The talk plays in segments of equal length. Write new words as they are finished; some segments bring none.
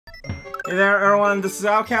Hey there, everyone. This is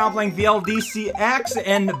Alcal playing vldcx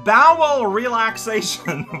and Bowel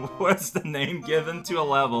Relaxation was the name given to a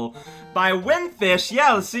level by Windfish.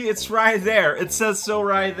 Yeah, see, it's right there. It says so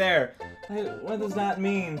right there. What does that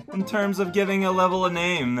mean in terms of giving a level a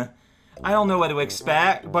name? I don't know what to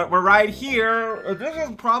expect, but we're right here. This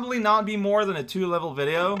will probably not be more than a 2-level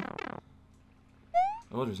video.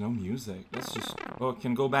 Oh, there's no music. Let's just... Oh, it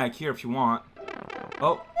can go back here if you want.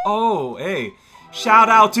 Oh, hey. Shout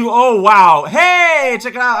out to... Oh, wow. Hey,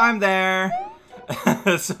 check it out. I'm there.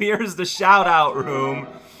 So here's the shout out room.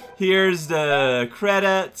 Here's the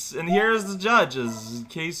credits. And here's the judges, in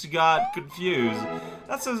case you got confused.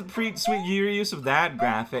 That's a pretty sweet use of that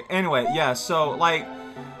graphic. Anyway, yeah, so, like...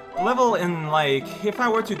 level in, like, if I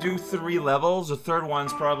were to do 3 levels, the third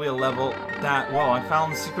one's probably a level that... Whoa, I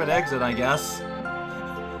found the secret exit, I guess.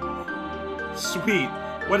 Sweet.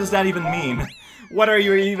 What does that even mean? What are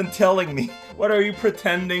you even telling me? What are you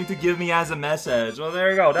pretending to give me as a message? Well, there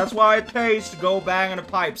you go. That's why it pays to go bang on the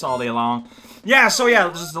pipes all day long. Yeah, so yeah,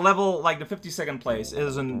 just the level, like the 52nd place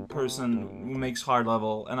is a person who makes hard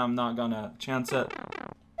level, and I'm not gonna chance it.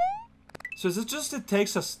 So is it just it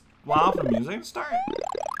takes a while for music to start?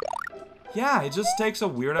 Yeah, it just takes a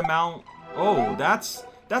weird amount. Oh, that's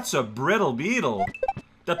a brittle beetle.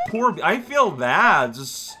 That poor, I feel bad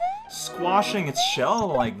just squashing its shell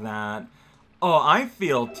like that. Oh, I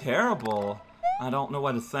feel terrible. I don't know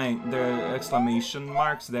what to think. The exclamation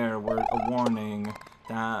marks there were a warning.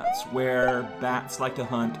 That's where bats like to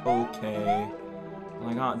hunt. Okay. Well,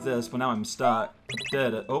 I got this, but now I'm stuck.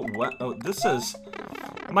 Did it? Oh, what? Oh, this is...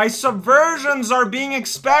 My subversions are being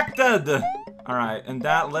expected! Alright, and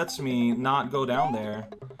that lets me not go down there.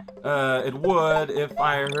 It would if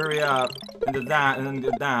I hurry up and did that and then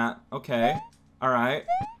did that. Okay. Alright.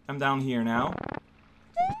 I'm down here now.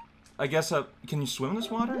 I guess, can you swim in this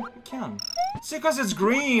water? You can. See, because it's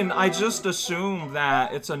green, I just assumed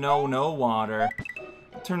that it's a no-no water.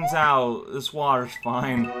 It turns out this water's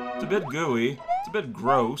fine. It's a bit gooey. It's a bit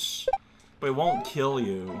gross. But it won't kill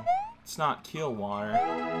you. It's not kill water.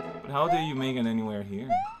 But how do you make it anywhere here?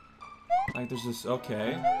 Like, there's this...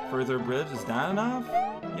 Okay. Further bridge. Is that enough?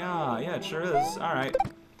 Yeah, it sure is. Alright.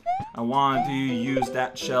 I want to use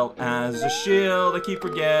that shell as a shield. I keep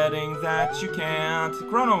forgetting that you can't.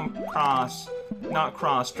 Chrono Cross. Not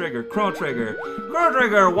Cross. Trigger. Chrono Trigger. Chrono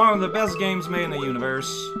Trigger! One of the best games made in the universe.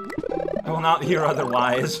 I will not hear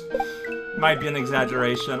otherwise. Might be an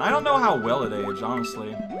exaggeration. I don't know how well it aged,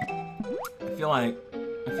 honestly. I feel like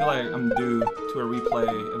I'm due to a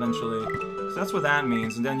replay eventually. So that's what that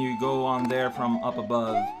means. And then you go on there from up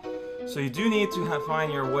above. So you do need to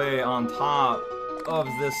find your way on top of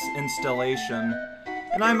this installation.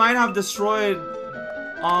 And I might have destroyed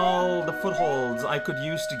all the footholds I could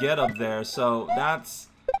use to get up there, so that's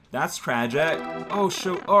tragic. Oh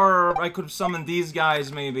shoot, or I could have summoned these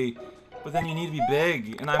guys maybe. But then you need to be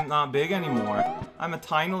big, and I'm not big anymore. I'm a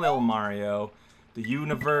tiny little Mario. The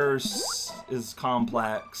universe is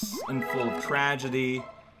complex and full of tragedy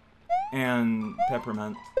and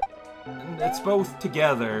peppermint. And it's both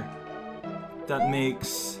together that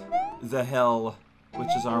makes the hell, which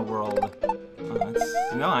is our world.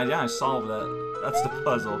 I solved it. That's the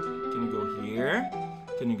puzzle. Can you go here?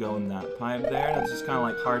 Can you go in that pipe there? That's just kind of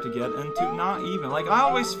like hard to get into. Not even. Like, I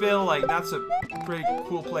always feel like that's a pretty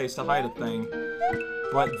cool place to hide a thing.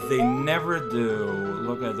 But they never do.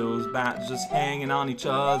 Look at those bats just hanging on each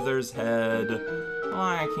other's head. Well,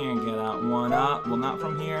 I can't get out one up. Well, not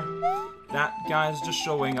from here. That guy's just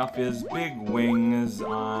showing off his big wings.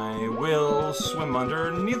 I will swim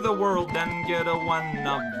underneath the world and get a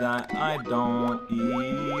one-up that I don't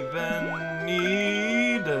even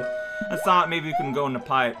need. I thought maybe you can go in the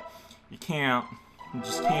pipe. You can't. You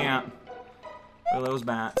just can't. Look at those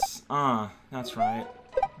bats. That's right.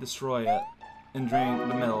 Destroy it. And drink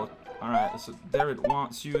the milk. Alright, so there it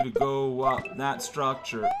wants you to go up that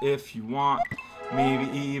structure if you want. Maybe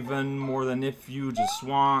even more than if you just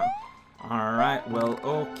want. Alright, well,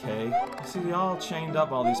 okay. See, they all chained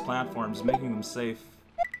up all these platforms, making them safe.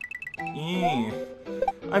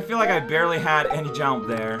 I feel like I barely had any jump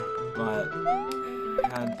there, but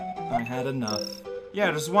I had enough.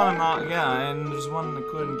 Yeah, there's one and there's one I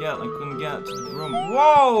couldn't get. I couldn't get to the room.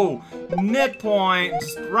 Whoa! Midpoint,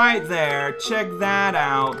 just right there. Check that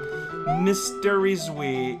out. Mystery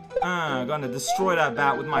sweet. I'm gonna destroy that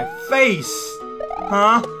bat with my face.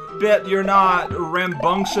 Huh? Bet you're not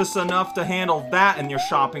rambunctious enough to handle that in your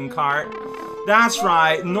shopping cart. That's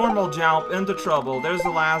right, normal jump into trouble. There's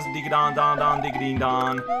the last diggy-don-don-don,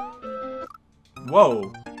 diggity-don.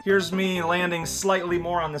 Whoa, here's me landing slightly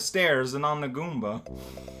more on the stairs than on the Goomba.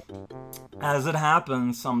 As it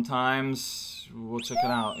happens sometimes, we'll check it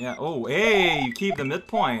out. Yeah. Oh, hey, you keep the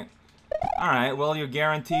midpoint. Alright, well, you're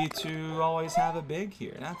guaranteed to always have a big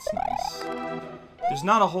here. That's nice. There's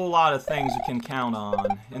not a whole lot of things you can count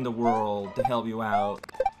on in the world to help you out.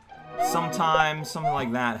 Sometimes something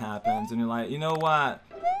like that happens, and you're like, you know what?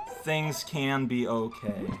 Things can be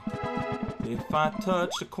okay. If I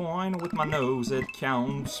touch a coin with my nose, it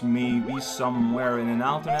counts. Maybe somewhere in an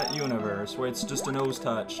alternate universe where it's just a nose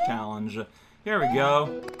touch challenge. Here we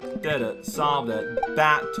go. Did it. Solved it.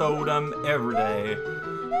 Bat totem every day.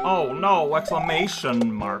 Oh no,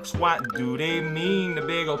 exclamation marks. What do they mean? The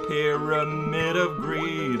big old pyramid of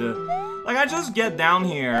greed. Like, I just get down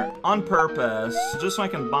here on purpose just so I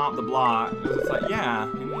can bop the block. It's like, yeah,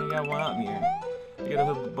 you got one up here. You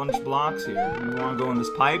got a bunch of blocks here. You want to go in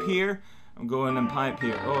this pipe here? I'm going in pipe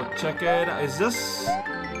here. Oh, check it. Is this...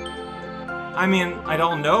 I mean, I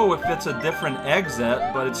don't know if it's a different exit,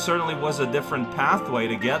 but it certainly was a different pathway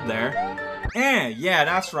to get there. Yeah,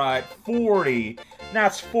 that's right. 40.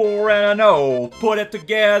 That's 4 and an O. Put it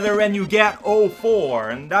together and you get 04.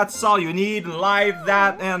 And that's all you need in life,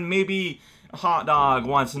 that and maybe a hot dog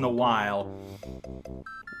once in a while.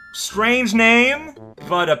 Strange name,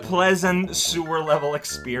 but a pleasant sewer level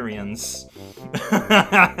experience.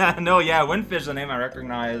 No, yeah, Windfish, the name I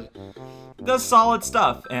recognize. Does solid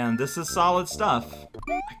stuff, and this is solid stuff.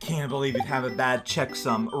 I can't believe you'd have a bad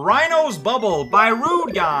checksum. Rhino's Bubble by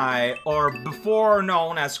RudeGuy, or before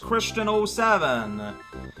known as Christian07.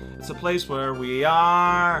 It's a place where we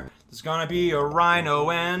are. There's gonna be a rhino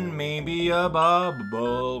and maybe a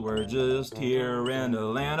bubble. We're just here in the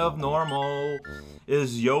land of normal.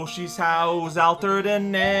 Is Yoshi's house altered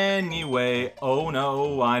in any way? Oh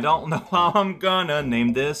no, I don't know how I'm gonna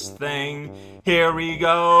name this thing. Here we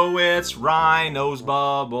go, it's Rhino's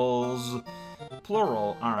Bubbles.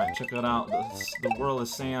 Plural. Alright, check it out. The world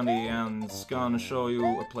is sandy and it's gonna show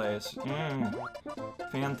you a place.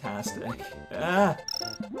 Fantastic.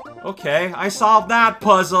 Okay, I solved that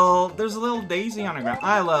puzzle. There's a little daisy on the ground.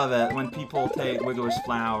 I love it when people take Wiggler's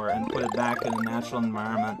flower and put it back in the natural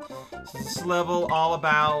environment. This level all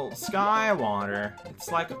about sky water.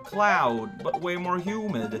 It's like a cloud, but way more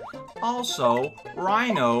humid. Also,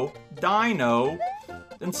 Rhino, Dino,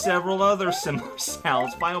 and several other similar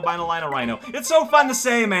sounds. Final, lino, Rhino. It's so fun to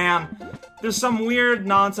say, man! There's some weird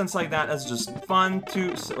nonsense like that that's just fun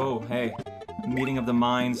to... Oh, hey. Meeting of the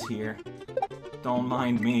minds here. Don't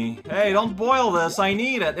mind me. Hey, don't boil this. I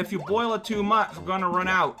need it. If you boil it too much, we're gonna run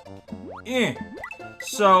out.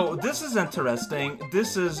 So, this is interesting.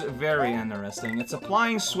 This is very interesting. It's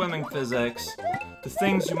applying swimming physics to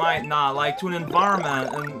things you might not, like to an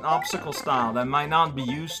environment and obstacle style that might not be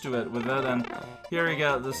used to it with it, and here you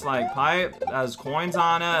get this, like, pipe that has coins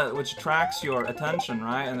on it, which attracts your attention,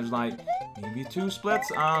 right? And there's, like, maybe 2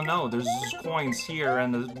 splits? I don't know. There's just coins here,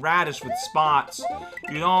 and the radish with spots.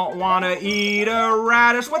 You don't want to eat a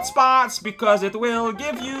radish with spots, because it will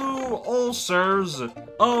give you ulcers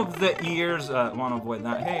of the ears. Want to avoid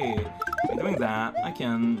that. Hey, by doing that, I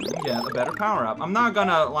can get a better power-up. I'm not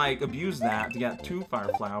gonna, like, abuse that to get 2 fire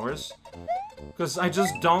flowers, because I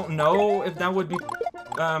just don't know if that would be,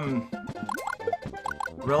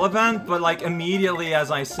 relevant, but like immediately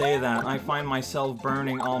as I say that, I find myself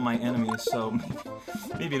burning all my enemies, so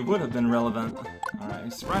maybe it would have been relevant.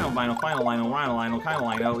 Alright, Rhino, Final,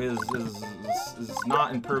 Lino is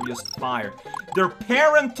not impervious to fire. They're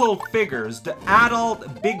parental figures, the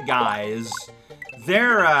adult big guys.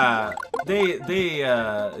 They're,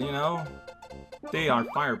 you know, they are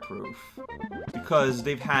fireproof because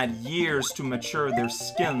they've had years to mature their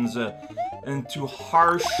skins into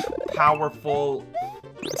harsh, powerful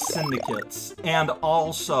syndicates, and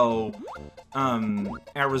also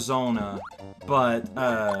Arizona, but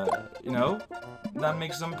you know, that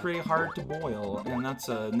makes them pretty hard to boil, and that's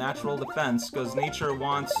a natural defense because nature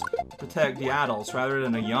wants to protect the adults rather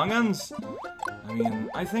than the young'uns. I mean,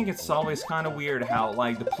 I think it's always kind of weird how,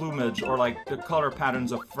 like, the plumage or, like, the color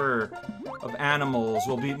patterns of fur of animals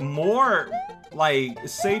will be more, like,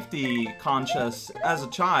 safety conscious as a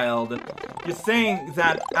child. You think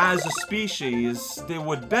that as a species, they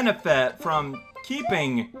would benefit from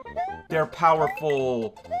keeping their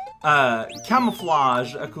powerful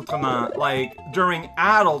camouflage accoutrement, like, during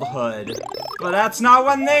adulthood. But that's not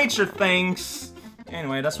what nature thinks.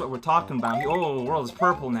 Anyway, that's what we're talking about. Oh, the world is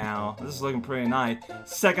purple now. This is looking pretty nice.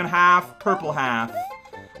 Second half, purple half.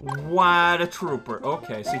 What a trooper.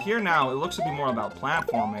 Okay, so here now, it looks to be more about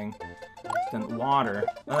platforming than water.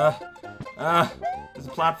 Does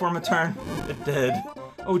the platform turn? It did.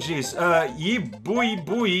 Oh, jeez. Yee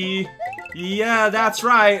booey. Yeah, that's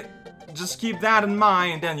right. Just keep that in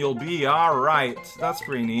mind and you'll be alright. That's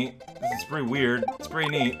pretty neat. This is pretty weird. It's pretty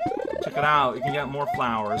neat. Check it out, you can get more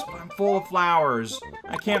flowers. But I'm full of flowers.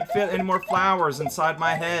 I can't fit any more flowers inside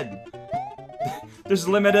my head. There's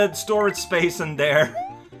limited storage space in there.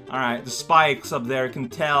 Alright, the spikes up there can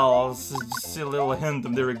tell. This is just a little hint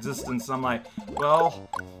of their existence. I'm like, well,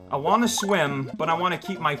 I want to swim, but I want to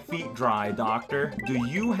keep my feet dry, doctor. Do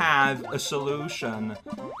you have a solution?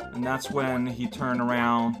 And that's when he turned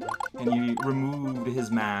around and he removed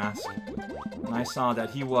his mask. And I saw that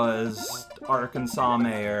he was Arkansas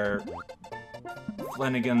Mayor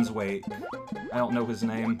Flanagan's Wake. I don't know his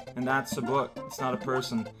name. And that's a book. It's not a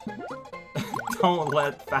person. Don't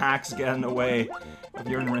let facts get in the way of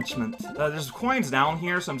your enrichment. There's coins down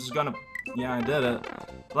here, so I'm just gonna... Yeah, I did it.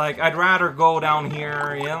 Like, I'd rather go down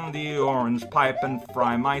here in the orange pipe and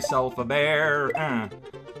fry myself a bear.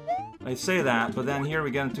 I say that, but then here we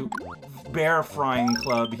get into bear frying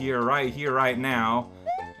club here, right now.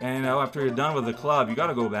 And, you know, after you're done with the club, you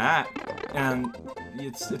gotta go back. And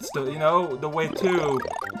it's the, you know, the way to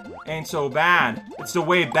ain't so bad. It's the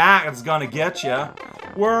way back that's gonna get you.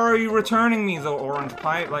 Where are you returning me, the orange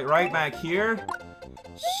pipe? Like, right back here?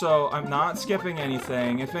 So, I'm not skipping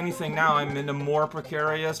anything. If anything, now I'm in a more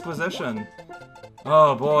precarious position.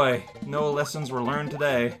 Oh boy, no lessons were learned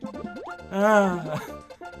today.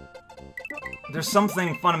 There's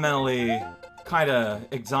something fundamentally kinda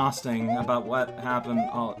exhausting about what happened.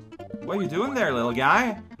 Oh, what are you doing there, little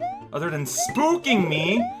guy? Other than spooking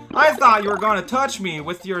me, I thought you were gonna touch me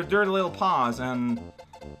with your dirty little paws, and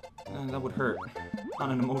that would hurt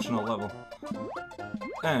on an emotional level.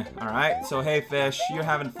 Alright, so hey fish, you're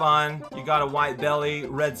having fun. You got a white belly,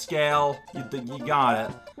 red scale, you got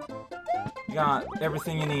it. You got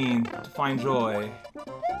everything you need to find joy.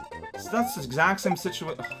 So that's the exact same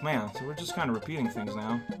situation. Oh man, so we're just kind of repeating things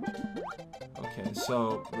now. Okay,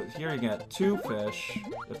 so here you get two fish,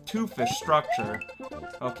 a two-fish structure.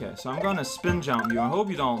 Okay, so I'm gonna spin jump you. I hope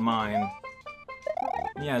you don't mind.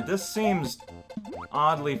 Yeah, this seems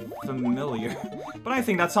oddly familiar. But I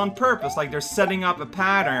think that's on purpose, like they're setting up a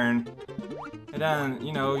pattern. And then,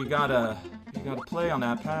 you know, you gotta play on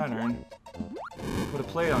that pattern. Put a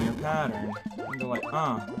plate on your pattern. And they're like,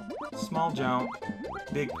 small jump,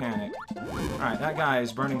 big panic. Alright, that guy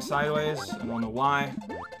is burning sideways. I don't know why.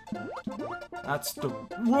 That's the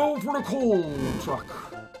road for the coal truck,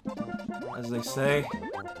 as they say.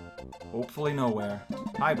 Hopefully nowhere.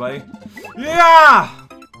 Hi, buddy. Yeah!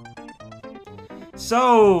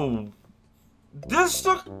 So, this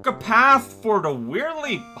took a path for the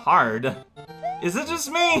weirdly hard. Is it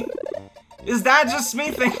just me? Is that just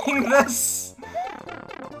me thinking this?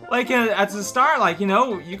 Like, at the start, like, you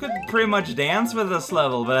know, you could pretty much dance with this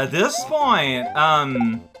level, but at this point,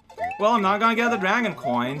 well, I'm not gonna get the dragon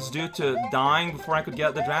coins due to dying before I could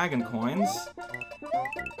get the dragon coins.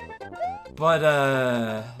 But,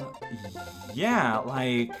 yeah,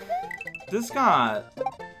 like, this got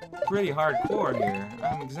pretty hardcore here.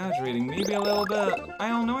 I'm exaggerating maybe a little bit. I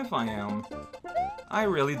don't know if I am. I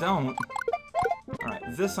really don't.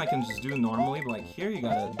 Alright, this I can just do normally, but like here you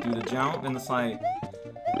gotta do the jump, and it's like...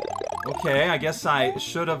 Okay, I guess I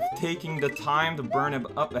should have taken the time to burn it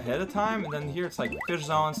up ahead of time, and then here it's like fish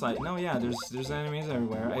zone. It's like, no, yeah, there's enemies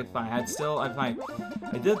everywhere.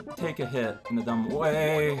 I did take a hit in a dumb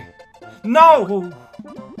way. No!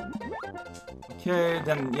 Okay,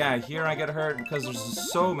 then yeah, here I get hurt because there's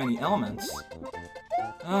just so many elements.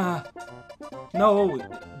 No,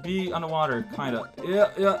 be underwater, kinda.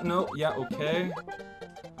 Yeah, no, yeah, okay.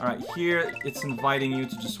 Alright, here it's inviting you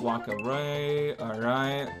to just walk away.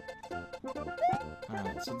 Alright.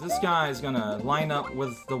 Alright, so this guy is gonna line up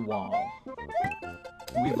with the wall.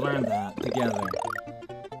 We've learned that together.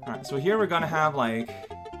 Alright, so here we're gonna have like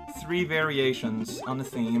 3 variations on the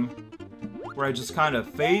theme, where I just kind of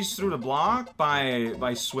phase through the block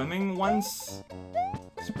by swimming once.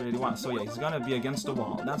 It's pretty wild. So yeah, he's gonna be against the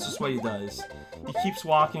wall. That's just what he does. He keeps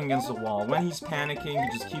walking against the wall. When he's panicking,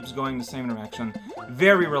 he just keeps going the same direction.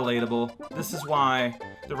 Very relatable. This is why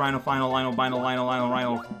the Rhino Rhino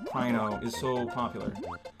is so popular.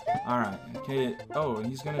 Alright, okay. Oh, and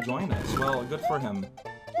he's gonna join us. Well, good for him.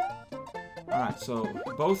 Alright, so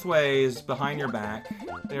both ways, behind your back.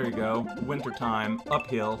 There you go. Wintertime,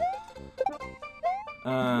 uphill.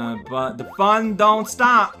 But the fun don't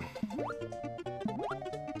stop!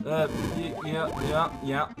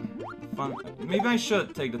 Yeah. Fun. Maybe I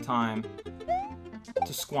should take the time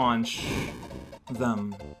to squanch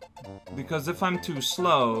them. Because if I'm too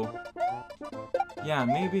slow... Yeah,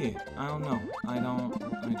 maybe. I don't know. I do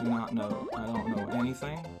not know. I don't know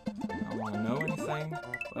anything. I don't want to know anything.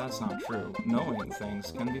 But that's not true. Knowing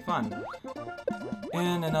things can be fun.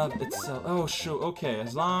 In and of itself. Oh, shoot. Okay,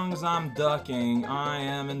 as long as I'm ducking, I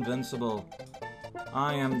am invincible.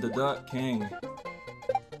 I am the Duck King.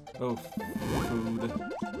 Oh, food.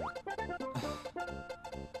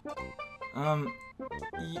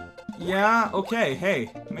 Yeah, okay,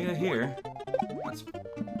 hey, made it here. That's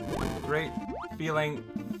great feeling,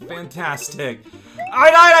 fantastic. I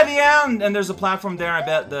died at the end! And there's a platform there, I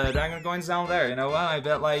bet the Dragon Coin's down there, you know what? I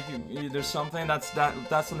bet, like, there's something,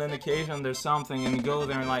 that's an indication there's something, and you go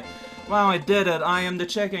there and like, wow, I did it, I am the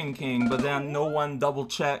Chicken King, but then no one double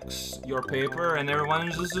checks your paper, and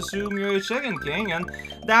everyone just assumes you're a Chicken King, and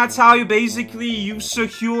that's how you you've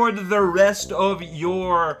secured the rest of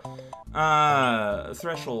your,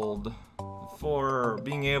 threshold for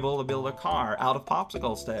being able to build a car out of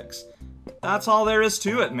popsicle sticks. That's all there is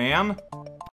to it, man.